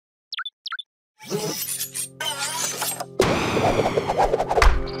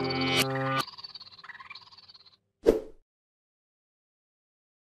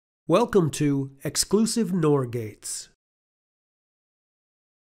Welcome to Exclusive NOR Gates.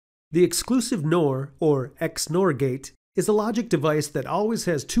 The exclusive NOR, or XNOR gate, is a logic device that always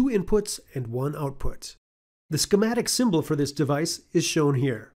has two inputs and one output. The schematic symbol for this device is shown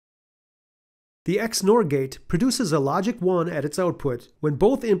here. The XNOR gate produces a logic 1 at its output when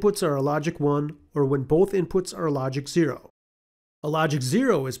both inputs are a logic 1 or when both inputs are a logic 0. A logic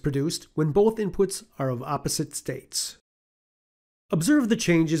 0 is produced when both inputs are of opposite states. Observe the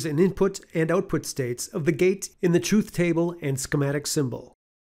changes in input and output states of the gate in the truth table and schematic symbol.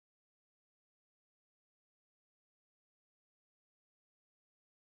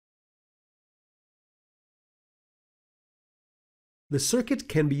 The circuit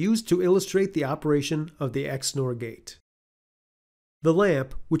can be used to illustrate the operation of the XNOR gate. The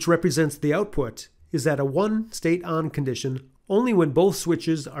lamp, which represents the output, is at a 1 state on condition only when both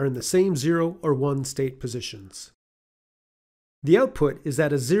switches are in the same 0 or 1 state positions. The output is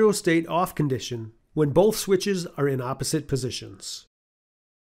at a 0 state off condition when both switches are in opposite positions.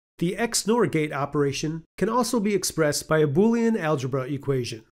 The XNOR gate operation can also be expressed by a Boolean algebra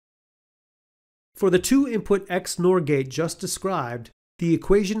equation. For the two-input XNOR gate just described, the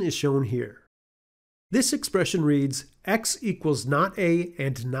equation is shown here. This expression reads x equals not A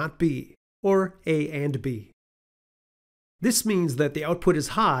and not B, or A and B. This means that the output is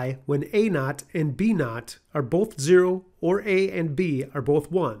high when A0 and B0 are both 0 or A and B are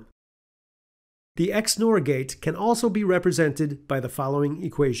both 1. The XNOR gate can also be represented by the following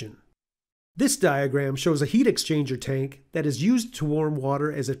equation. This diagram shows a heat exchanger tank that is used to warm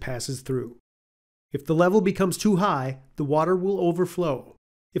water as it passes through. If the level becomes too high, the water will overflow.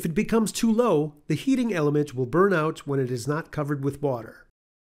 If it becomes too low, the heating element will burn out when it is not covered with water.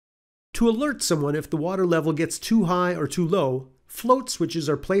 To alert someone if the water level gets too high or too low, float switches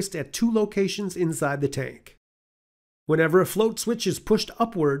are placed at two locations inside the tank. Whenever a float switch is pushed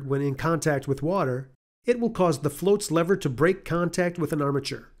upward when in contact with water, it will cause the float's lever to break contact with an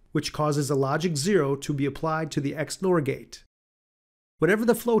armature, which causes a logic 0 to be applied to the XNOR gate. Whenever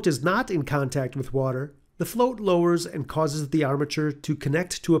the float is not in contact with water, the float lowers and causes the armature to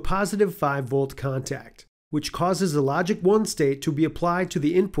connect to a positive 5-volt contact, which causes a logic 1 state to be applied to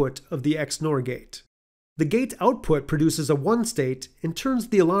the input of the XNOR gate. The gate output produces a 1 state and turns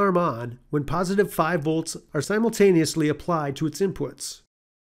the alarm on when positive 5 volts are simultaneously applied to its inputs,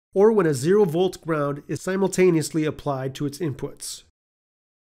 or when a 0-volt ground is simultaneously applied to its inputs.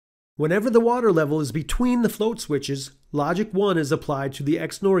 Whenever the water level is between the float switches, logic 1 is applied to the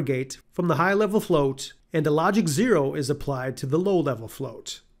XNOR gate from the high-level float, and a logic 0 is applied to the low-level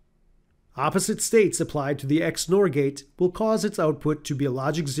float. Opposite states applied to the XNOR gate will cause its output to be a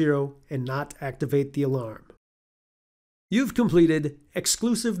logic 0 and not activate the alarm. You've completed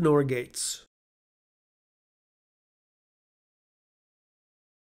Exclusive NOR Gates.